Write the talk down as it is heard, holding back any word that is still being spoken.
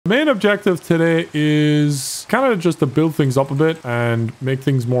Main objective today is kind of just to build things up a bit and make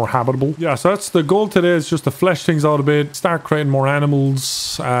things more habitable. Yeah, so that's the goal today, is just to flesh things out a bit, start creating more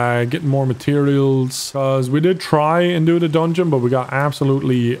animals, getting more materials. Because we did try and do the dungeon, but we got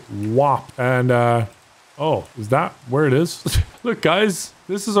absolutely whopped. And, oh, is that where it is? Look, guys,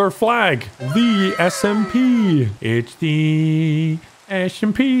 this is our flag. The SMP. It's the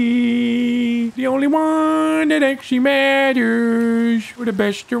SMP. The only one that actually matters. We're the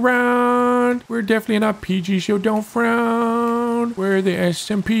best around. We're definitely not PG, so don't frown. We're the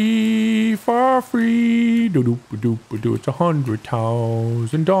SMP for free. Do-do-do-do-do. It's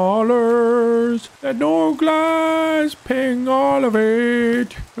 $100,000 that Nogla is paying all of it.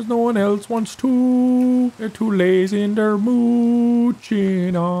 Because no one else wants to. They're too lazy and they're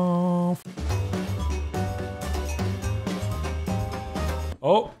mooching off.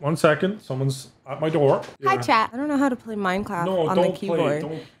 Oh, 1 second. Someone's at my door. Hi, chat. I don't know how to play Minecraft on the keyboard.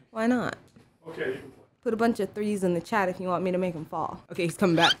 Why not? Okay. Put a bunch of 3s in the chat if you want me to make him fall. Okay, he's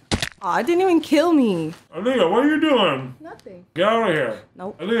coming back. Aw, it didn't even kill me. Aaliyah, what are you doing? Nothing. Get out of here.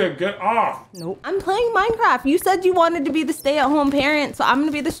 Nope. Aaliyah, get off. Nope. I'm playing Minecraft. You said you wanted to be the stay-at-home parent, so I'm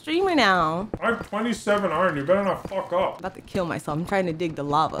gonna be the streamer now. I'm 27 iron. You better not fuck up. I'm about to kill myself. I'm trying to dig the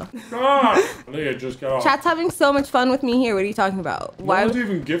lava. Stop. Aaliyah, just get off. Chat's having so much fun with me here. What are you talking about? Why was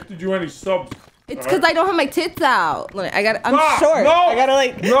even gifted you any subs? It's because I don't have my tits out. Look, I'm short. No, I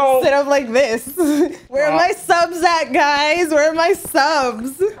gotta sit up like this. Where are my subs at, guys? Where are my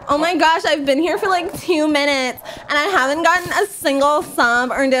subs? Oh my gosh, I've been here for like 2 minutes and I haven't gotten a single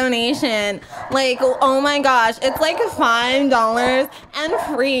sub or donation. Like, oh my gosh, it's like $5 and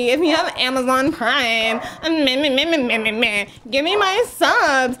free if you have Amazon Prime. Give me my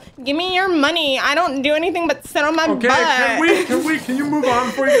subs. Give me your money. I don't do anything but sit on my butt. Can you move on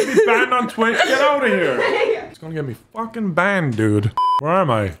before you get me banned on Twitch? Get out of here. It's gonna get me fucking banned, dude. Where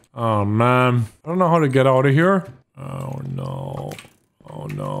am I? Oh man, I don't know how to get out of here. Oh no. Oh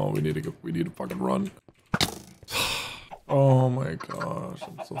no, we need to fucking run. Oh my gosh,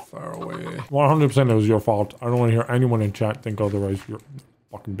 I'm so far away. 100% it was your fault. I don't want to hear anyone in chat think otherwise. You're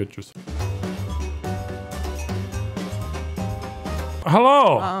fucking bitches.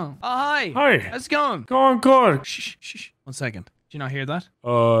 Hello. Oh, hi. Hi. How's it going? Going good. Shh. 1 second. Did you not hear that?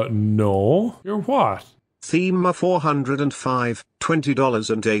 No. You're what? Theme 405,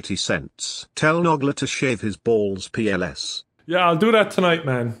 $20.80. Tell Nogla to shave his balls, PLS. Yeah, I'll do that tonight,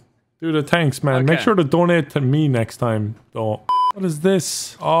 man. Dude, thanks, man. Okay. Make sure to donate to me next time, though. What is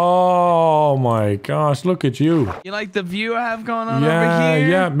this? Oh my gosh, look at you. You like the view I have going on over here?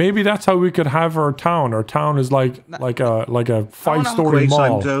 Yeah. Maybe that's how we could have our town. Our town is like a 5-story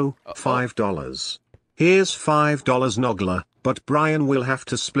mall. Dough, $5. Here's $5, Nogla, but Brian will have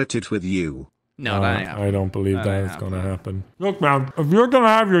to split it with you. No, that ain't happening. I don't believe that is going to happen. Look, man, if you're going to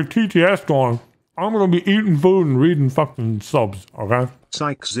have your TTS going, I'm going to be eating food and reading fucking subs, okay?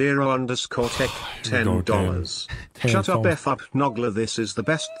 Psych0_tech, $10. Shut up, F up, Nogla. This is the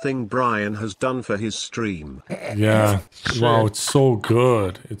best thing Brian has done for his stream. Yeah. Wow, it's so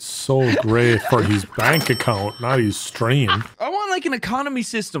good. It's so great for his bank account, not his stream. I want like an economy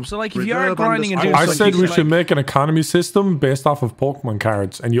system. So like if you are grinding and doing I something, said we should make an economy system based off of Pokemon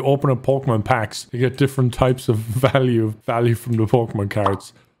cards, and you open up Pokemon packs, you get different types of value from the Pokemon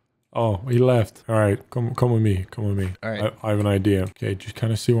cards. Oh, he left. All right, come with me. Come with me. All right. I have an idea. Okay, just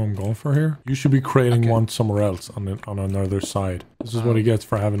kind of see what I'm going for here. You should be creating one somewhere else on another side. This is what he gets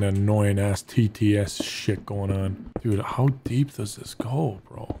for having that annoying ass TTS shit going on. Dude, how deep does this go,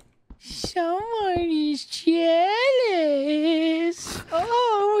 bro? someone is jealous.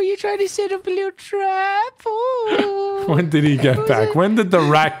 Oh, you trying to set up a little trap? Oh. When did he get back? When did the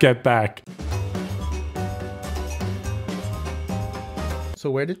rat get back?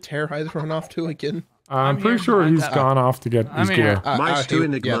 So where did Terroriser run off to again? I'm pretty sure he's gone off to get his gear. Mice to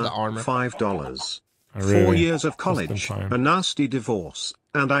Enigma, yeah, the armor. $5. Really? 4 years of college, a nasty divorce,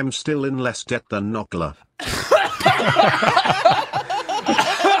 and I'm still in less debt than Nogla.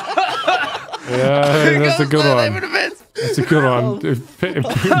 Yeah, that's a good one. That's a good one. If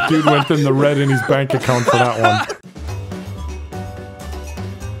dude went in the red in his bank account for that one.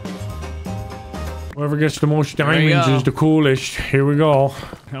 Whoever gets the most diamonds is the coolest. Here we go.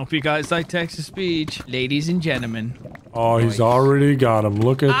 Hope you guys like Texas speech, ladies and gentlemen. Oh, he's already got him.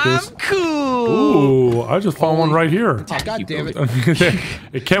 Look at this. I'm cool. Ooh, I just found one right here. Oh, God damn it.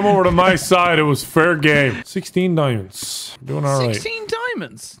 It came over to my side. It was fair game. 16 diamonds. Doing all right. 16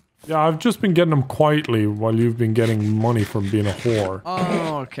 diamonds. Yeah, I've just been getting them quietly while you've been getting money from being a whore.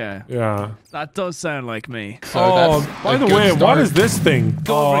 Oh, okay. Yeah. That does sound like me. So Oh, that's by a the good way, what start. is this thing?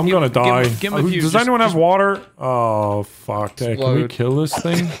 Oh, over, I'm give- gonna die. give him a few, Does just- anyone have water? Oh, fuck. Hey, can we Explode. kill this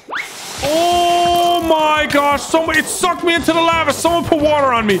thing? Oh my gosh! It sucked me into the lava. Someone put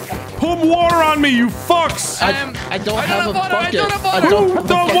water on me. Put water on me, you fucks. I don't have a water, I bucket. don't have water. I don't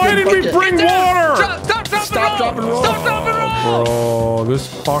have a Why fucking didn't we bucket. bring water? Stop, drop, and roll. Stop, drop, and roll. Bro, this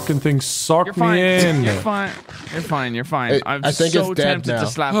fucking thing You're sucked fine. me in. You're fine. You're fine. You're fine. I'm I think so it's dead tempted now. to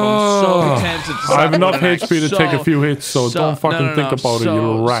slap him. So tempted to slap I have him enough with an axe. HP to take a few hits, so don't fucking no, think about it,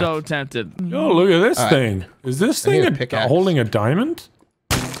 you rat. So tempted. Yo, look at this Alright. thing. Is this I need thing a pickaxe. holding a diamond?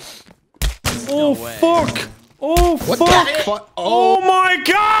 Oh, way. fuck. Oh, What fuck. the fuck? Oh my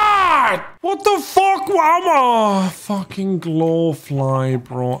god! What the fuck? Wow, fucking glowfly,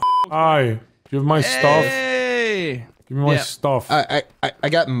 bro. Hi. Do you have my stuff? Hey. Give me my Yeah. stuff. I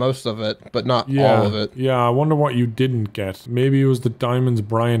got most of it, but not Yeah, all of it. yeah, I wonder what you didn't get. Maybe it was the diamonds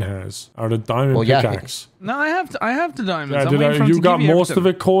Brian has. Or the diamond Well, yeah. pickaxe. No, I have the diamonds. Yeah, I'm waiting for him you to got give you most everything.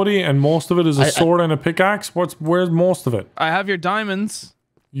 of it, Cody, and most of it is a sword and a pickaxe? Where's most of it? I have your diamonds.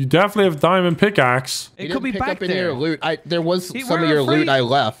 You definitely have diamond pickaxe. It You could be didn't pick back up any of there. your loot. There was See, some of we're your loot afraid- I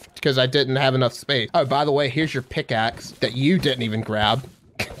left because I didn't have enough space. Oh, by the way, here's your pickaxe that you didn't even grab.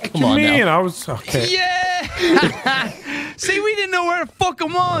 Come on Me and now. I was okay. Yeah. See, we didn't know where the fuck it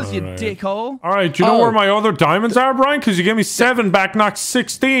was, you Alright. dickhole. All right, do you know Oh. where my other diamonds are, Brian? Because you gave me 7 back, knocked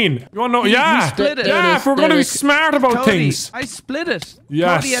 16. You want to know? Yeah, split it. yeah. If we're going to be smart about Cody, things. I split it.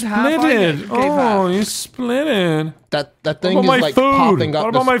 Yeah, Cody had half, split I it. gave Oh, half. you split it. That What thing about is my like food? popping up What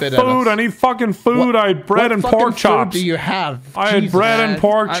about to my spit at food? us. I need fucking food. I had bread What and fucking pork food chops. do you have? I had Jesus. bread and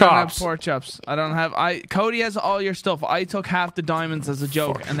pork I don't have chops. pork chops. I don't have. Cody has all your stuff. I took half the diamonds as a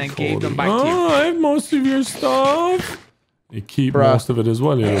joke and then gave them back to you. Oh, I have most of your stuff. You keep Bruh. most of it as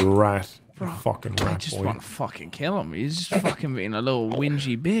well, you rat. You fucking I rat just boy. want to fucking kill him. He's just fucking being a little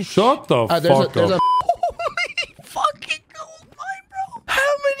whingy bitch. Shut the fuck There's up. Holy fucking gold mine, bro.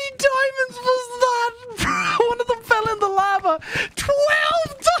 How many diamonds was that, bro? One of them fell in the lava. 12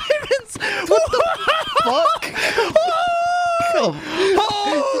 diamonds. What the fuck?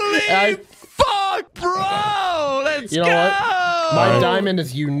 Holy fuck, bro. Let's You know go. what? My diamond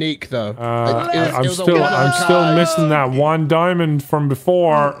is unique though. It I'm was a still one-of-a-kind. missing that one diamond from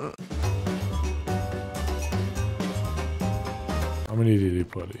before. How many did he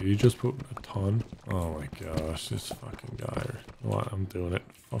put? He just put a ton. Oh my gosh, this fucking guy. You know what? I'm doing it.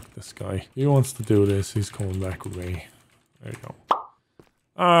 Fuck this guy. He wants to do this. He's coming back with me. There you go.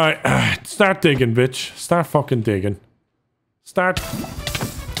 Alright, start digging, bitch. Start fucking digging. Start.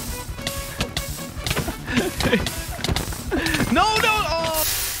 No. Oh.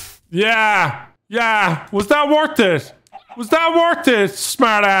 Yeah! Yeah! Was that worth it? Was that worth it,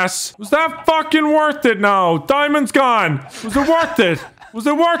 smartass? Was that fucking worth it now? Diamond's gone. Was it worth it? Was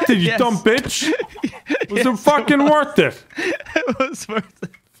it worth it, you Yes. dumb bitch? Was it fucking worth it? It was worth it.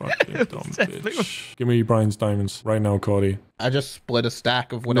 Fucking dumb bitch. Give me Brian's diamonds right now, Cody. I just split a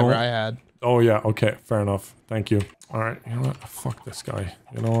stack of whatever No. I had. Oh, yeah. Okay. Fair enough. Thank you. All right. You know what? Fuck this guy.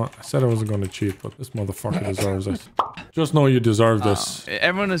 You know what? I said I wasn't going to cheat, but this motherfucker deserves it. Just know you deserve this.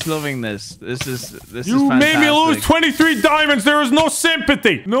 Everyone is loving this. This is You made me lose fantastic. 23 diamonds. There is no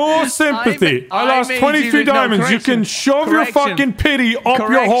sympathy. No sympathy. I lost made 23 you- no, diamonds. You correction. can shove your Correction. fucking pity up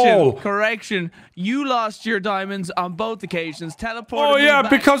your hole. Correction. You lost your diamonds on both occasions. Teleported Oh, me yeah.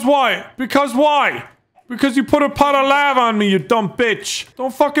 back. Because why? Because why? Because you put a pot of lava on me, you dumb bitch.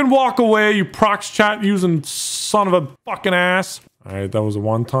 Don't fucking walk away, you prox chat using son of a fucking ass. Alright, that was a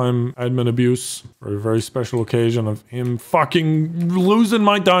one-time admin abuse for a very special occasion of him fucking losing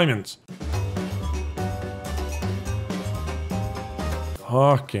my diamonds.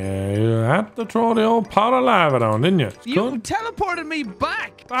 Okay, you had to throw the old pot of lava down, didn't you? You Good. teleported me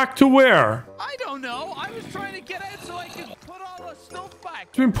back. Back to where? I don't know. I was trying to get out so I could put all the stuff back.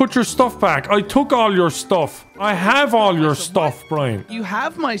 You mean put your stuff back? I took all your stuff. I have all your stuff, Brian. You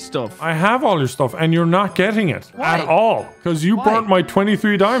have my stuff. I have all your stuff, and you're not getting it Why? at all because you Why? burnt my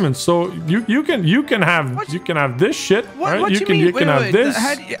 23 diamonds. So you can have this shit. What, right? what you you can mean? you can have this.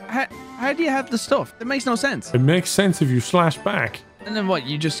 How do you have the stuff? That makes no sense. It makes sense if you slash back. And then what?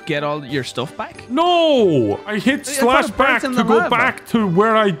 You just get all your stuff back? No, I hit I slash thought it burnt back in to the go lava. back to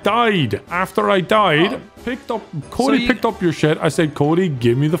where I died. After I died, picked up Cody you- picked up your shit. I said, Cody,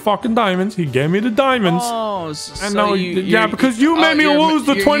 give me the fucking diamonds. He gave me the diamonds. Oh, and so now, you're- because you made me you're- lose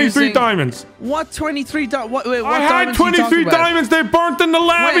the you're 23 using- diamonds. What 23 what I had diamonds are you 23 talking about? diamonds. They burnt in the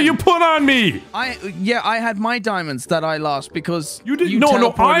lava When? you put on me. I had my diamonds that I lost because You didn't- no,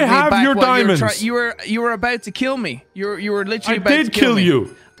 teleported I me have back your while diamonds. You were about to kill me. You were literally I about to did kill me.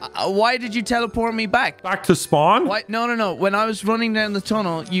 you. Why did you teleport me back? Back to spawn? Why? No. When I was running down the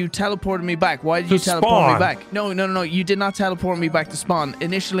tunnel, you teleported me back. Why did you teleport spawn. me back? No. You did not teleport me back to spawn.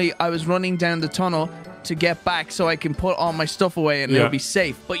 Initially, I was running down the tunnel to get back so I can put all my stuff away and it'll be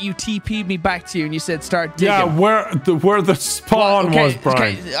safe. But you TP'd me back to you and you said start digging. Yeah, where the spawn was,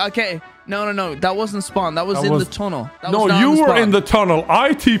 Brian. Okay. No. That wasn't spawn. That was in the tunnel. That no, was not you were spawn. in the tunnel.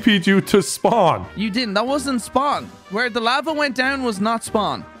 I TP'd you to spawn. You didn't. That wasn't spawn. Where the lava went down was not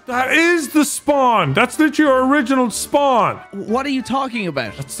spawn. That is the spawn. That's not your original spawn. What are you talking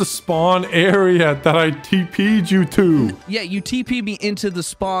about? That's the spawn area that I TP'd you to. Yeah, you TP'd me into the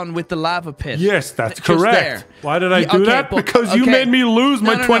spawn with the lava pit. Yes, that's Just correct. there. Why did I do that? Because you made me lose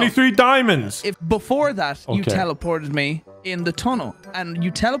my 23 diamonds. If before that, you teleported me in the tunnel and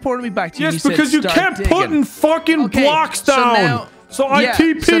you teleported me back to you. Yes, because you kept putting fucking blocks down. So I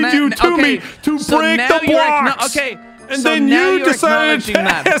TP'd you to me to break the blocks. And then you decided to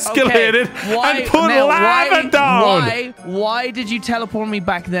escalate it and put lava down. Why did you teleport me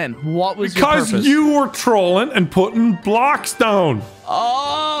back then? What was your purpose? Because you were trolling and putting blocks down.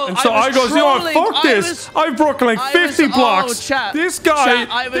 Oh, and so I goes, you know what, fuck this. I've broken like 50 blocks. This guy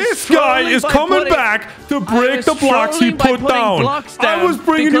is coming back to break the blocks he put down. I was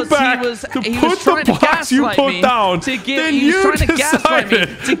bringing you back to put the blocks you put down. Then you decided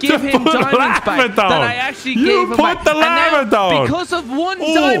to give him diamonds back that I actually gave him back. You put the lava down. Because of one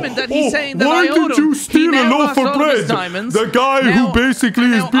diamond that he's saying that I owed him. Why did you steal a loaf of bread? The guy who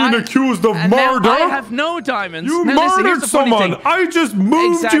basically is being accused of murder. I have no diamonds. You murdered someone. I just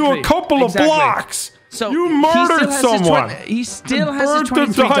moved you a couple of blocks. So you murdered someone. He still has his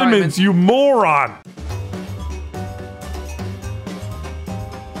 23 diamonds, diamonds, you moron.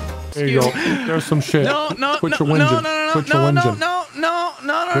 There you go. There's some shit. No. Quit your whinging.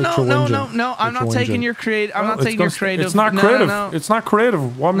 No. I'm not taking your creative. I'm not taking your creative. It's not creative. It's not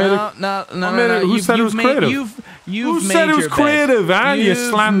creative. What made it? No. Who said it was creative? Who said it was creative, huh? You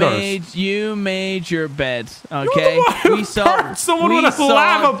slanders. You made your bed, okay? We saw someone with a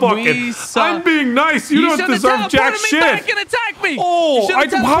lava bucket. I'm being nice. You don't deserve jack shit. Back and attack me. Oh,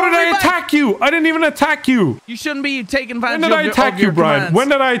 how did I attack you? I didn't even attack you. You shouldn't be taking advantage of your When did I attack you, Brian? When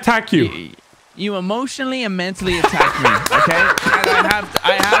did I attack you? You emotionally and mentally attack me, okay? And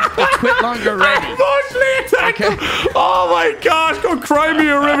I have the quit longer ready. Emotionally attack him. Oh my gosh, go cry me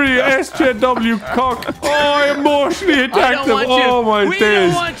a river, you SJW cock. Oh, I emotionally attacked him. Oh my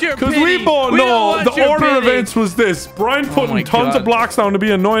days. Because we both know the order of events was this. Brian putting tons of blocks down to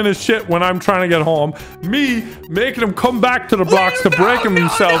be annoying as shit when I'm trying to get home. Me making him come back to the blocks to break him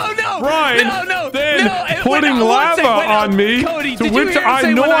himself. Brian then putting lava on me, to which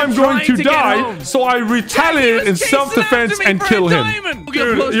I know I'm going to die. So I retaliate in self-defense and kill him.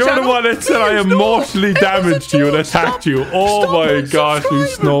 Dude, you're the one that said I emotionally damaged you and attacked you. Oh my gosh, you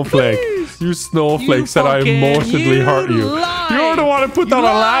snowflake. You snowflake said I emotionally hurt you. You're the one that put down a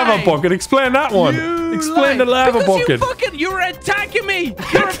lava bucket. Explain that one. Explain the lava bucket. You were attacking me. You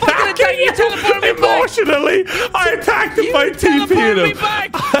were fucking attacking me. Teleporting me emotionally. I attacked him by TPing him.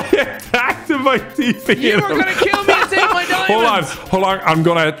 I attacked him by TPing him. You were going to kill me and take my diamonds. Hold on. I'm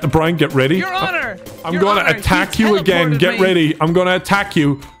going to, Brian, get ready. Your Honor. I'm going to attack you again. Get ready. I'm going to attack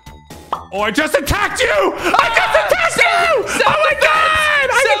you. Oh, I just attacked you. I just attacked you. Oh my God.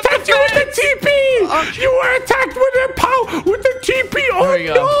 I attacked you with the TP. Okay. You were attacked with the TP.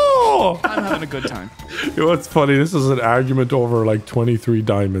 Oh no. I'm having a good time. You know what's funny? This is an argument over like 23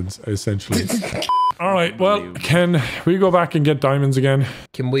 diamonds, essentially. All right, well, can we go back and get diamonds again?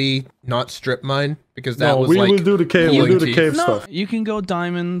 Can we not strip mine? Because that was we will do the cave. We'll do the cave stuff. You can go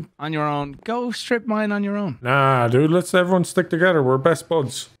diamond on your own. Go strip mine on your own. Nah, dude, let's everyone stick together. We're best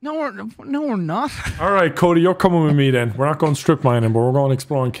buds. No, we're not. All right, Cody, you're coming with me then. We're not going strip mining, but we're going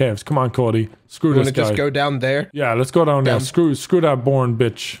exploring caves. Come on, Cody. Screw this guy. Just go down there? Yeah, let's go down there. Screw that boring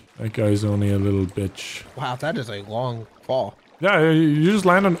bitch. That guy's only a little bitch. Wow, that is a long fall. Yeah, you just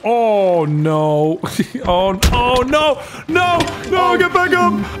land on. Oh no! Oh no! No! Get back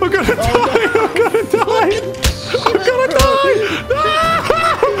up! I'm gonna die! I'm gonna die! I'm gonna die!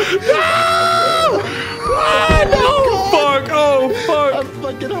 No! Fuck! Oh fuck! I'm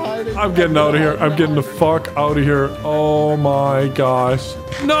fucking hiding. I'm getting out of here. I'm getting the fuck out of here. Oh my gosh!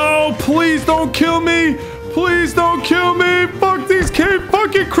 No! Please don't kill me! Please don't kill me! Fuck these cave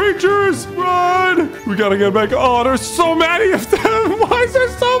fucking creatures! Run! We gotta get back. Oh, there's so many of them! Why is there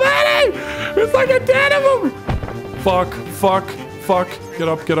so many? There's like a 10 of them! Fuck. Get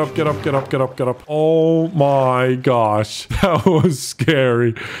up. Oh my gosh. That was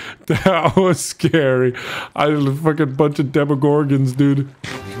scary. That was scary. I had a fucking bunch of Demogorgons, dude.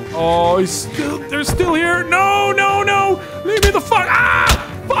 Oh, they're still here. No! Leave me the fuck. Ah!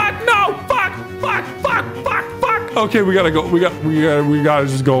 Fuck! Okay, we gotta go. We gotta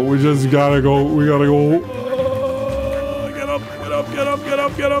just go. We just gotta go. We gotta go. Get up, get up, get up, get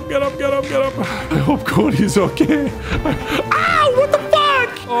up, get up, get up, get up, get up. I hope Cody's okay. Ow, what the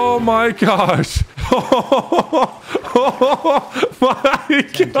fuck? Oh my gosh. Oh my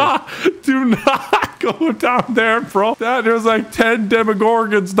god. Do not go down there, bro. There's like 10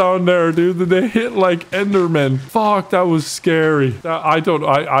 demogorgons down there, dude. They hit like Endermen. Fuck, that was scary. I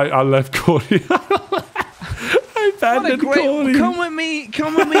left Cody. I abandoned Cody. Come with me,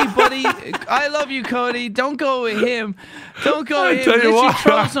 buddy. I love you, Cody. Don't go with him. Don't go with him. Literally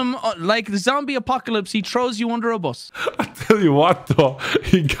throws him like the zombie apocalypse. He throws you under a bus. I tell you what, though,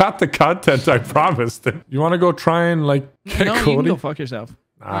 he got the content I promised him. You want to go try and like get no, Cody? You can go fuck yourself.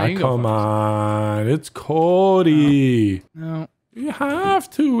 Come on, it's Cody. No. You have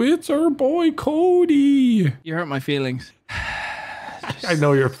to. It's our boy Cody. You hurt my feelings. I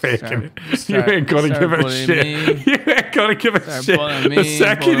know you're faking it. You ain't gonna give a shit. You ain't gonna give a shit. The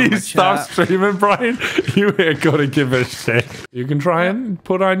second he stops streaming, Brian, you ain't gonna give a shit. You can try and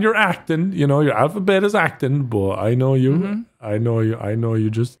put on your acting. You know, your alphabet is acting, but I know you. I know you. I know you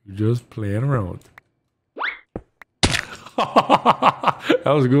just playing around. That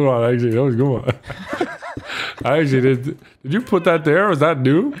was a good one, actually. That was a good one. I actually did. Did you put that there? Was that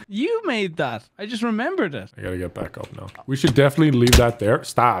new? You made that. I just remembered it. I gotta get back up now. We should definitely leave that there.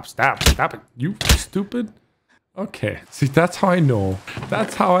 Stop it. You stupid. Okay. See, that's how I know.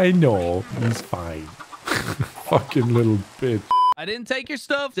 That's how I know he's fine. Fucking little bitch. I didn't take your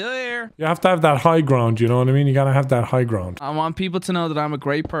stuff. Still here. You have to have that high ground, you know what I mean? You gotta have that high ground. I want people to know that I'm a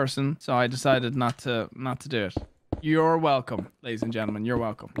great person, so I decided not to do it. You're welcome, ladies and gentlemen. You're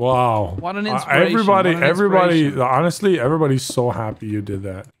welcome. Wow. What an inspiration. Everybody, honestly, everybody's so happy you did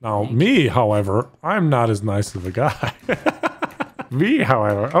that. Now, me, however, I'm not as nice of a guy. Me,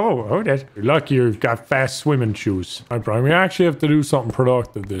 however, that's you're lucky you've got fast swimming shoes. All right, Brian, we actually have to do something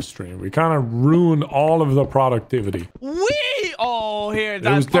productive this stream. We kind of ruined all of the productivity. Here, it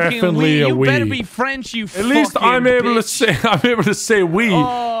was definitely a you we. better be French, you At least I'm able to say we.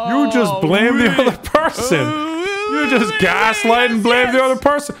 You just blame the other person. You just gaslight and blame the other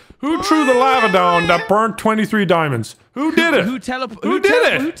person. Who threw the lava down that burned 23 diamonds? Who did it? Who did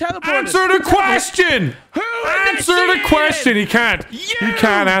it? Who teleported? Answer the question. Answer the question. He can't. He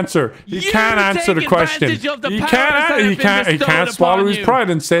can't answer. He can't answer the question. He can't swallow his pride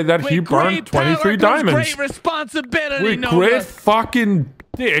and say that he burned 23 diamonds. Great responsibility. With great fucking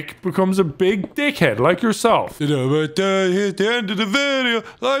dick becomes a big dickhead like yourself. Hit the end of the video.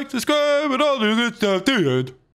 Like, subscribe, and all the good stuff.